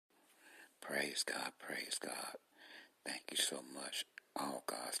Praise God, praise God. Thank you so much, all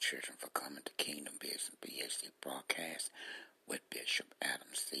God's children, for coming to Kingdom Business BHC broadcast with Bishop Adam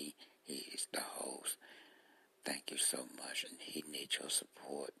C. He is the host. Thank you so much, and he needs your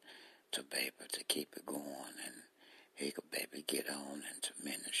support to be able to keep it going, and he could be able to get on and to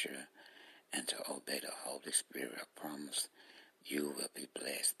minister and to obey the Holy Spirit. I promise you will be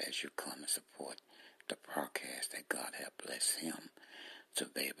blessed as you come and support the broadcast that God has blessed him to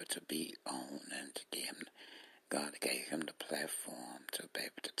be able to be on, and to give him, God gave him the platform to be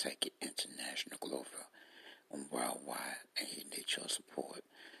able to take it international, global, and worldwide, and he needs your support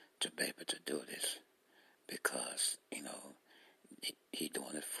to be able to do this, because, he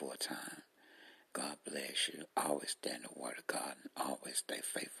doing it full time. God bless you. Always stand the word of God, and always stay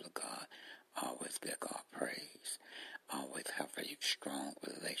faithful to God. Always give God praise. Always have a strong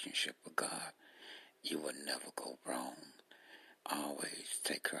relationship with God. You will never go wrong. Always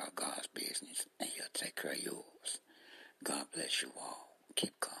take care of God's business, and he'll take care of yours. God bless you all.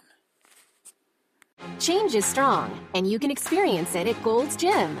 Keep coming. Change is strong, and you can experience it at Gold's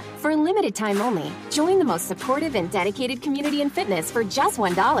Gym. For a limited time only, join the most supportive and dedicated community in fitness for just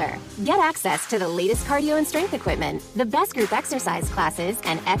 $1. Get access to the latest cardio and strength equipment, the best group exercise classes,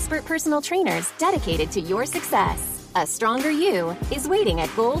 and expert personal trainers dedicated to your success. A stronger you is waiting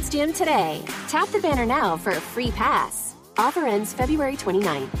at Gold's Gym today. Tap the banner now for a free pass. Offer ends February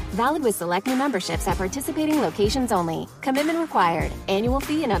 29th. Valid with select new memberships at participating locations only. Commitment required. Annual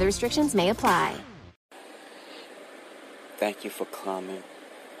fee and other restrictions may apply. Thank you for coming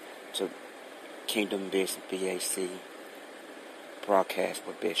to Kingdom Business BAC broadcast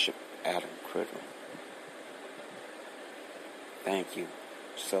with Bishop Adam Criddle. Thank you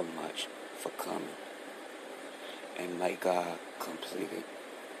so much for coming. And may God complete it.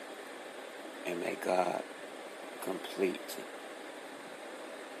 And may God complete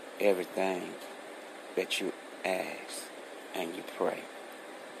everything that you ask and you pray.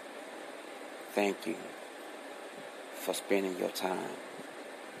 Thank you for spending your time.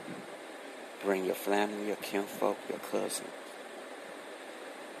 Bring your family, your kinfolk, your cousins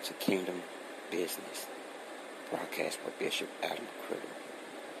to Kingdom Business broadcast with Bishop Adam Criddle,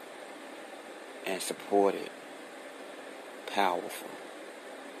 and support it. Powerful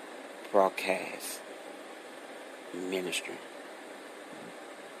broadcast ministry,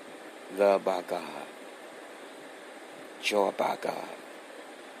 love by God, joy by God,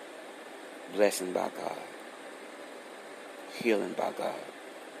 blessing by God, healing by God.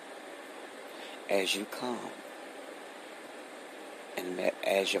 As you come, and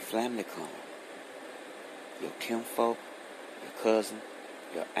as your family come, your kinfolk, your cousin,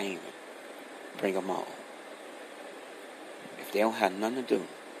 your auntie, bring them on. If they don't have nothing to do,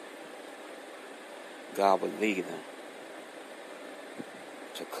 God will lead them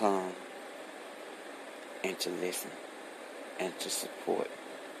to come and to listen and to support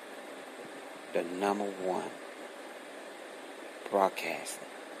the number one broadcasting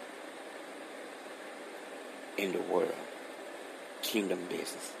in the world, Kingdom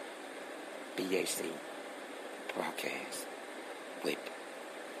Business BAC broadcast with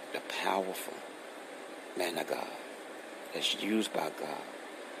the powerful man of God that's used by God,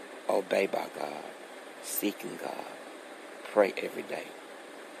 obeyed by God, seeking God, pray every day,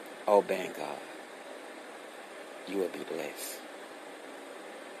 obeying God. You will be blessed.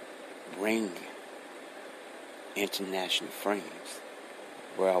 Bring international friends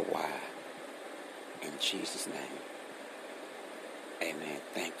worldwide in Jesus' name. Amen.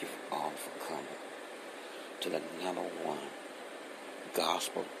 Thank you all for coming to the number one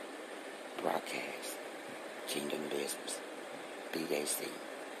gospel broadcast, Kingdom Business BAC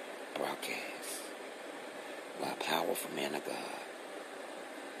broadcast by a powerful man of God,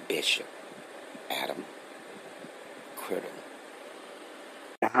 Bishop Adam Criddle.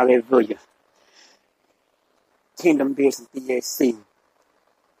 Hallelujah. Kingdom Business BAC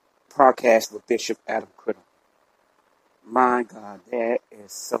broadcast with Bishop Adam Criddle. My God, there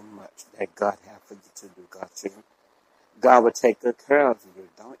is so much that God has for you to do, God's children. God will take good care of you.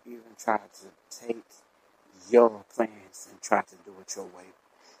 Don't even try to take your plans and try to do it your way.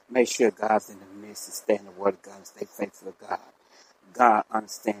 Make sure God's in the midst and stay in the word of God and stay faithful to God. God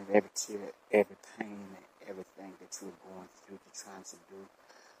understands every tear, every pain, and everything that you're going through, you're trying to do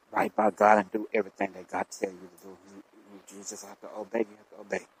right by God and do everything that God tells you to do. You just have to obey. You have to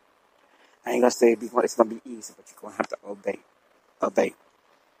obey. I ain't going to say it's going to be easy, but you're going to have to obey. Obey.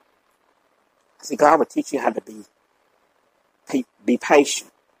 See, God will teach you how to be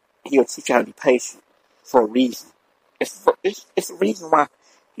patient. He'll teach you how to be patient for a reason. It's a reason why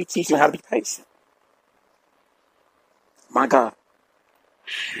He teaches you how to be patient. My God.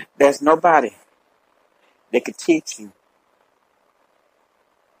 There's nobody that could teach you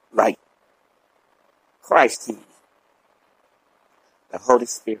like Christ teaches. The Holy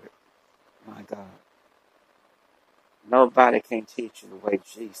Spirit. My God. Nobody can teach you the way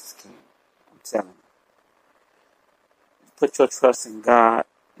Jesus can. I'm telling you. Put your trust in God,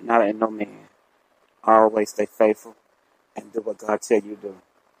 not in no man. Always stay faithful and do what God tell you to do.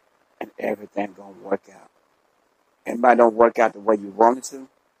 And everything gonna work out. It might don't work out the way you want it to,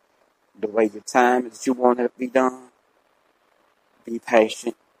 the way your time that you want it to be done. Be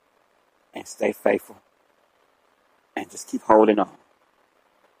patient and stay faithful. And just keep holding on.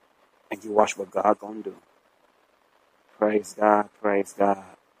 And you watch what God gonna do. Praise God, praise God.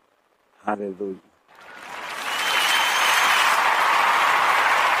 Hallelujah.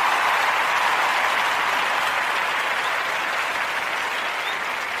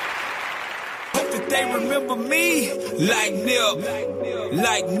 They remember me like Nip.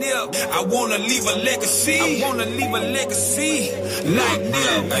 I wanna leave a legacy. Like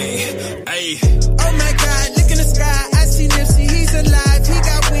Nip. Ay. Oh my God, look in the sky. I see Nipsey, he's alive. He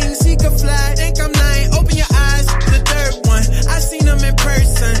got wings, he can fly. Think I'm lying, open your eyes. The third one, I seen him in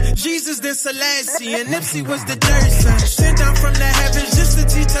person. Jesus then Selassie, and Nipsey was the third son. Sent down from the heavens just to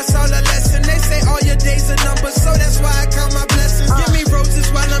teach us all a lesson. They say all your days are numbered, so that's why I count my blessings. Give me roses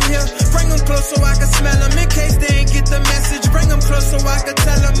while I'm here. Bring them close so I can smell them in case they ain't get the message. Bring them close so I can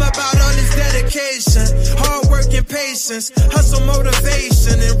tell them about all his dedication. Hard work and patience, hustle,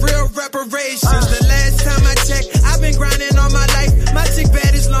 motivation, and real reparations. The last time I checked, I've been grinding all my life. My chick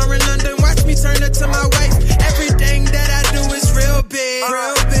bad is Lauren London, watch me turn her to my wife. Everything that I do is real big.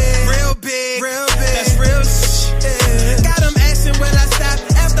 That's real shit. Got them asking will I stop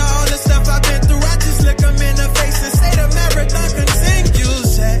after all the stuff I've been through. I just look them in the face and say the marathon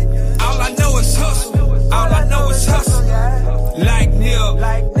continues. All I know is hustle. Like Nip.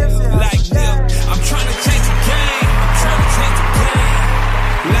 I'm trying to change the game.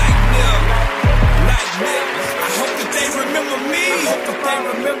 Like Nip. I hope that they remember me.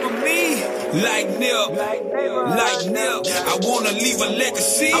 Like Nip. I wanna leave a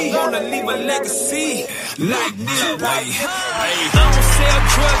legacy. Like Nip. I don't sell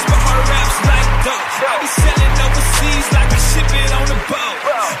drugs, but my raps like dope. I be selling overseas like I ship it on the boat.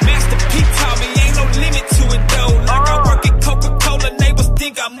 Master P taught me ain't no limit to it though. Like I work at Coca-Cola, neighbors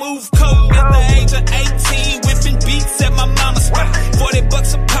think I move cold. At the age of 18, whipping beats at my mama's spot. $40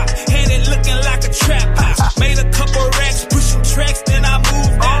 a pop, had it looking like a trap house. Made a couple racks, pushing tracks, then I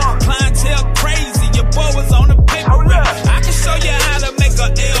moved out. Clientele crazy, your boy was on the paper rap. I can show you how to make a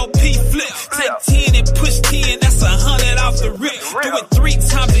LP flip. Take 10 and push 10, that's 100 off the rip. Do it 3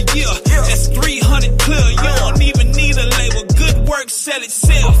 times a year, that's 300 clear. You don't even need a label, good work, sell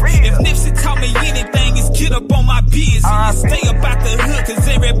itself. If Nipsey taught me anything, it's get up on my biz and stay about the hood, cause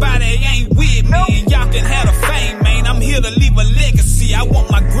everybody ain't with me. And y'all can have the fame, man, I'm here to leave a legacy. I want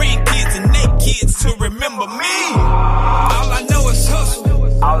my grandkids and their kids to remember me.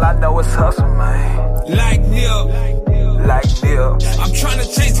 All I know is hustle, man. Like Nip. I'm trying to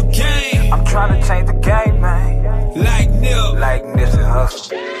change the game. Man. Like Nip and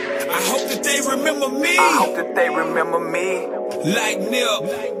hustle. I hope that they remember me. Like Nip.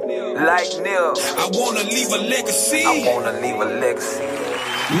 I wanna leave a legacy. Like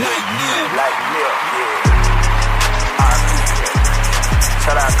Nip. Yeah.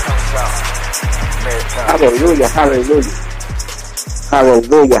 Shout out Hallelujah.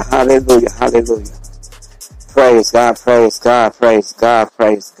 Praise God.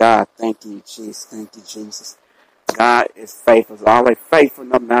 Thank you, Jesus. God is faithful, always faithful,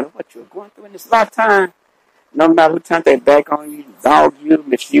 no matter what you're going through in this lifetime. No matter who turns their back on you, dog you,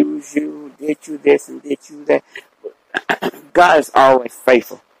 misuse you, did you this and did you that. God is always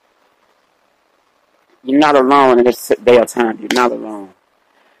faithful. You're not alone in this day of time. You're not alone.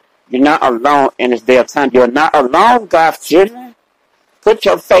 You're not alone in this day of time. You're not alone, God's children. Put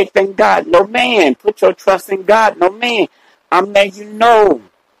your faith in God, no man. Put your trust in God, no man. I'm letting you know.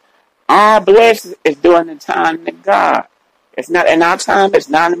 All blessings is during the time of God. It's not in our time. It's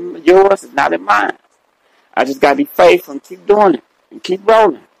not in yours. It's not in mine. I just got to be faithful and keep doing it and keep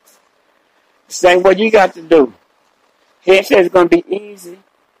rolling. The same way you got to do. He says it's going to be easy,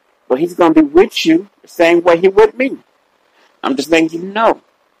 but he's going to be with you the same way he with me. I'm just letting you know.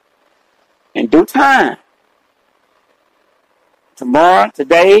 In due time. Tomorrow,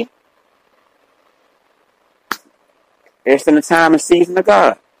 today, it's in the time and season of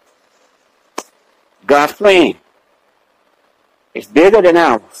God. God's plan. It's bigger than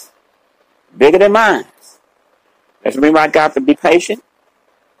ours. Bigger than mine. That's the reason I got to be patient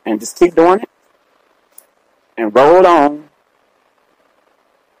and just keep doing it and roll on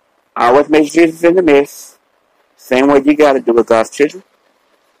Always make Jesus in the midst. Same way you got to do it, God's children.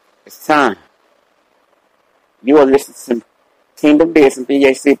 It's time. You are listening to Kingdom Business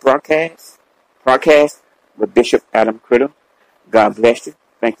BAC broadcast with Bishop Adam Criddle. God bless you.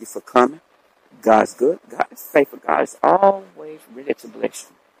 Thank you for coming. God's good. God is faithful. God is always ready to bless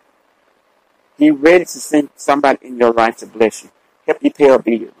you. He's ready to send somebody in your life to bless you. Help you pay a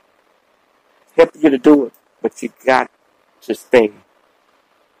bill. Help you to do it. But you got to stay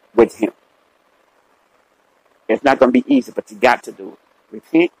with Him. It's not going to be easy, but you got to do it.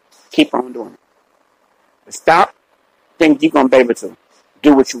 Repent. Keep on doing it. But stop thinking you're going to be able to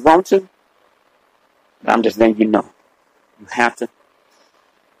do what you want to. But I'm just letting you know. You have to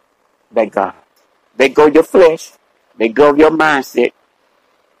let God. Let go of your flesh. Let go of your mindset.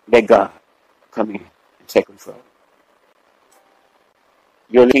 Let God come in and take control.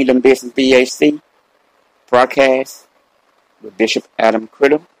 Your Kingdom Business BAC broadcast with Bishop Adam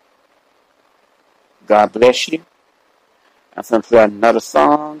Criddle. God bless you. I'm going to play another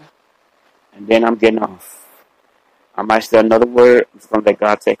song, and then I'm getting off. I might say another word. I'm just going to let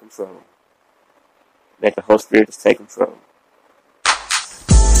God take control. Let the Holy Spirit just take control.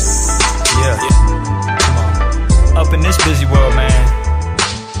 Yeah. Come on. Up in this busy world, man,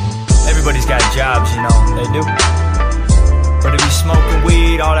 everybody's got jobs, you know. They do. But to be smoking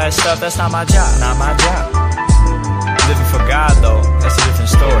weed, all that stuff, that's not my job. Not my job. Living for God, though, that's a different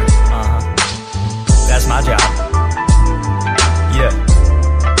story. That's my job. Yeah.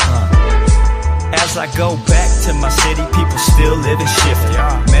 As I go back to my city, people still living shifty.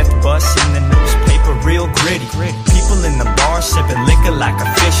 Meth bust in the newspaper, real gritty. People in the bar sipping liquor like a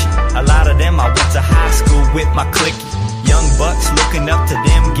fishy. A lot of them I went to high school with my clique. Young bucks looking up to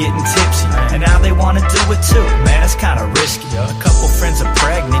them getting tipsy. And now they wanna do it too. Man, it's kinda risky. A couple friends are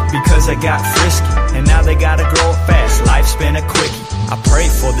pregnant because they got frisky. And now they gotta grow up fast, life's been a quickie. I pray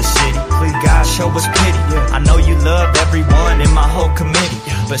for the city, please God show us pity. I know you love everyone in my whole committee,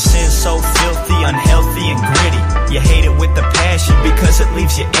 but sin's so filthy, unhealthy and gritty. You hate it with the passion because it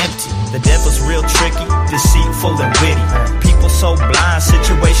leaves you empty. The devil's real tricky, deceitful and witty. People so blind,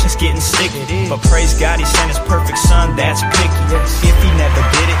 situations getting sticky. But praise God, He sent His perfect Son, that's picky. If He never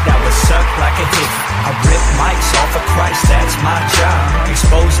did it, that would suck like a hickey. I rip mics off of Christ, that's my job.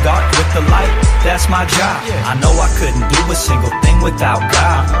 Expose dark with the light, that's my job. I know I couldn't do a single thing without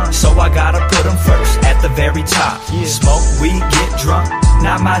God, so I gotta put Him first, at the very top. Smoke weed, get drunk,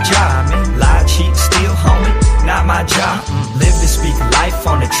 not my job. Lie, cheat, steal, homie, not my job. Live to speak life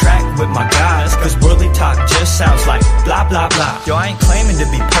on the track with my guys, cause worldly talk just sounds like blah blah blah. Yo, I ain't claiming to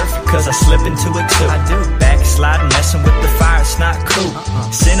be perfect, cause I slip into it too. I do. Backsliding, messing with the fire, it's not cool.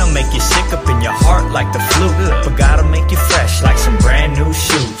 Sin'll make you sick up in your heart like the flu, but God'll make you fresh like some brand new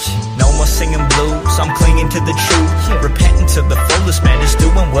shoes. No more singing blues, I'm clinging to the truth. Repenting to the fullest, man, just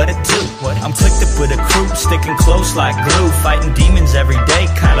doing what it do. I'm clicked up with a crew, sticking close like glue. Fighting demons every day,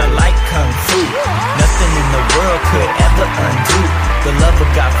 kinda like Kung Fu. Nothing in the world could ever undo the love of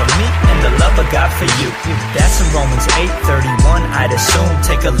God for me and the love of God for you. That's in Romans 8:31, I'd assume.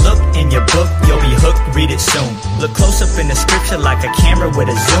 Take a look in your book, you'll be hooked, read it soon. Look close up in the scripture like a camera with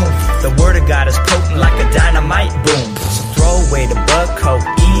a zoom. The word of God is potent like a dynamite boom. So throw away the bug coat,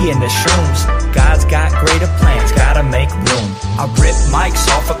 E and the shrooms. God's got greater plans, gotta make room. I rip mics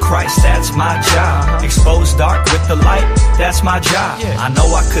off of Christ, that's my job. Expose dark with the light, that's my job. I know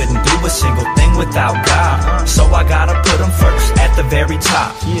I couldn't do a single thing without God, so I gotta put Him first, at the very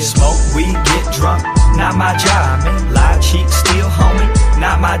top. Smoke weed, get drunk, not my job. Lie, cheat, steal, homie,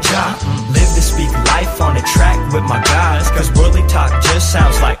 not my job. Live to speak life on the track with my guys, cause worldly talk just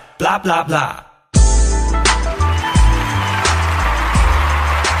sounds like blah blah blah.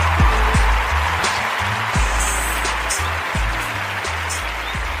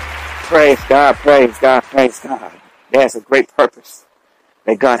 Praise God, praise God, praise God. There's a great purpose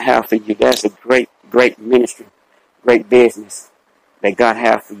that God has for you. There's a great, great ministry, great business that God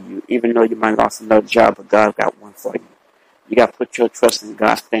has for you. Even though you might have lost another job, but God got one for you. You got to put your trust in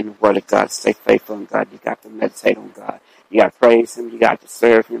God, stand in the Word of God, stay faithful in God. You got to meditate on God. You got to praise Him. You got to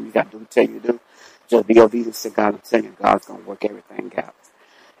serve Him. You got to do what He tell you to do. Just be obedient to God. I'm telling you, God's going to work everything out.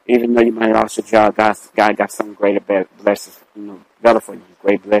 Even though you might have lost your job, God got some greater blessings, better for you,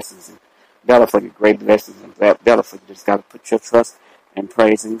 great blessings, and better for you, great blessings, and better for you. Just got to put your trust and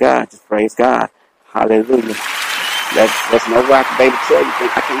praise in God. Just praise God. Hallelujah. There's no way I can be able to tell you.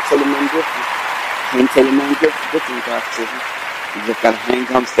 I can't tell you nothing different. I can't tell you nothing different, God's children. You just got to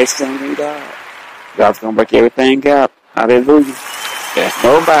hang on, stay strong in God. God's going to work everything out. Hallelujah. There's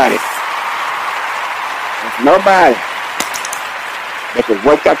nobody that can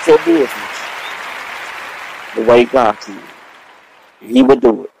work out your business the way God can. And He will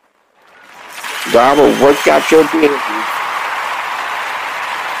do it. God will work out your business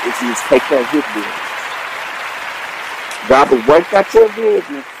if you just take care of his business. God will work out your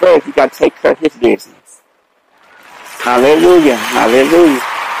business first. You got to take care of his business. Hallelujah. Hallelujah.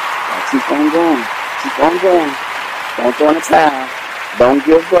 Now keep on going. Keep on going. Don't throw in the towel. Don't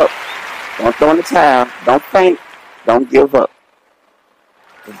give up. Don't throw in the towel. Don't faint. Don't give up.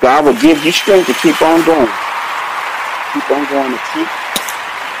 God will give you strength to keep on going. Keep on going and keep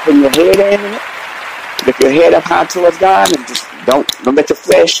putting your head in it. Lift your head up high towards God and just don't let your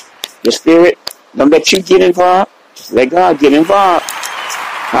flesh, your spirit, don't let you get involved. Just let God get involved.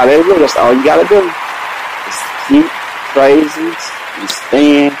 Hallelujah. That's all you got to do. Just keep praising and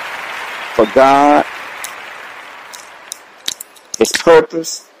stand for God, his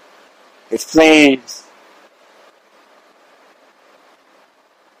purpose, his plans.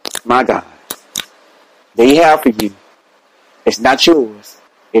 My God. That he have for you. It's not yours.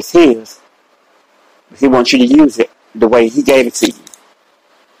 It's his. He wants you to use it the way he gave it to you.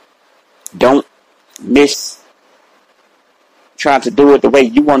 Don't try to do it the way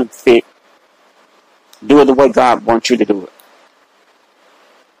you want to fit. Do it the way God wants you to do it.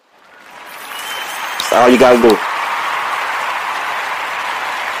 That's all you got to do.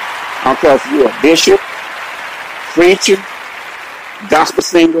 I don't care if you're a bishop, preacher, gospel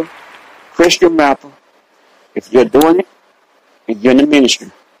singer, Christian rapper. If you're doing it and you're in the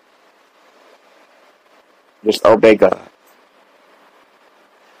ministry, just obey God.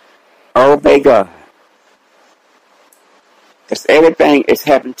 Obey God. Because everything is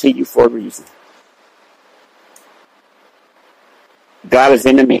happening to you for a reason. God is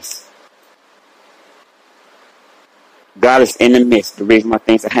in the midst. God is in the midst. The reason why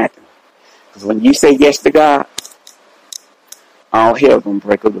things are happening. Because when you say yes to God, all hell gonna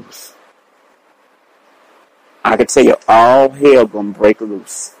break loose. I can tell you, all hell gonna break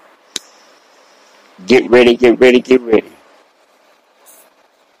loose. Get ready, get ready, get ready.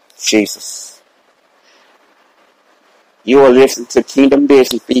 Jesus. You are listening to Kingdom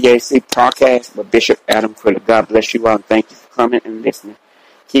Business BAC podcast with Bishop Adam Critter. God bless you all and thank you for coming and listening.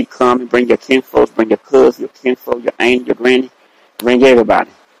 Keep coming. Bring your kinfolks, bring your cousins, your kinfolk, your aunt, your granny. Bring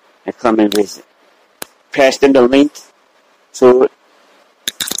everybody and come and visit. Pass them the link to it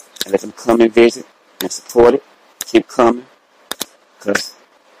and let them come and visit and support it. Keep coming because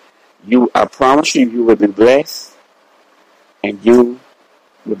I promise you, you will be blessed and you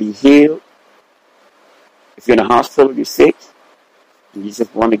will be healed. If you're in the hospital, you're sick, and you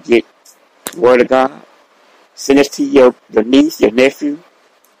just want to get the word of God, send this to your niece, your nephew,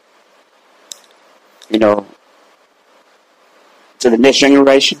 to the next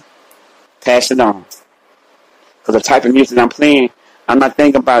generation. Pass it on. Because the type of music I'm playing, I'm not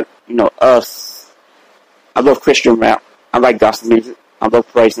thinking about, us. I love Christian rap. I like gospel music. I love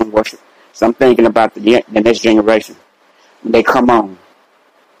praise and worship. So I'm thinking about the next generation. When they come on,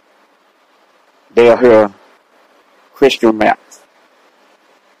 they'll hear Christian rap.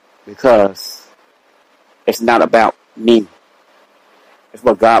 Because it's not about me. It's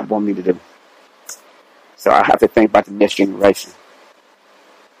what God wants me to do. So I have to think about the next generation.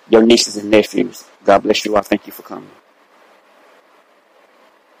 Your nieces and nephews. God bless you all. Thank you for coming.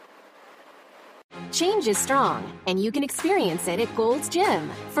 Change is strong, and you can experience it at Gold's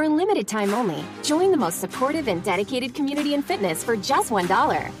Gym. For a limited time only, join the most supportive and dedicated community in fitness for just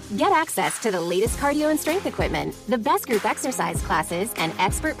 $1. Get access to the latest cardio and strength equipment, the best group exercise classes, and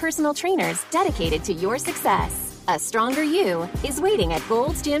expert personal trainers dedicated to your success. A stronger you is waiting at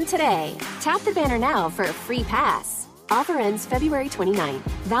Gold's Gym today. Tap the banner now for a free pass. Offer ends February 29th.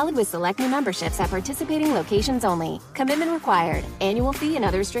 Valid with select new memberships at participating locations only. Commitment required. Annual fee and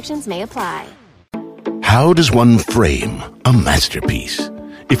other restrictions may apply. How does one frame a masterpiece?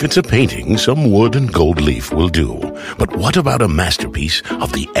 If it's a painting, some wood and gold leaf will do. But what about a masterpiece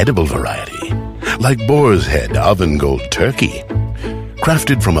of the edible variety? Like Boar's Head Oven Gold Turkey.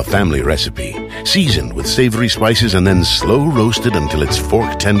 Crafted from a family recipe, seasoned with savory spices and then slow roasted until it's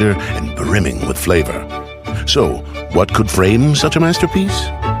fork tender and brimming with flavor. So, what could frame such a masterpiece?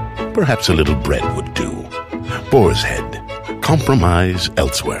 Perhaps a little bread would do. Boar's Head. Compromise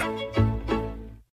elsewhere.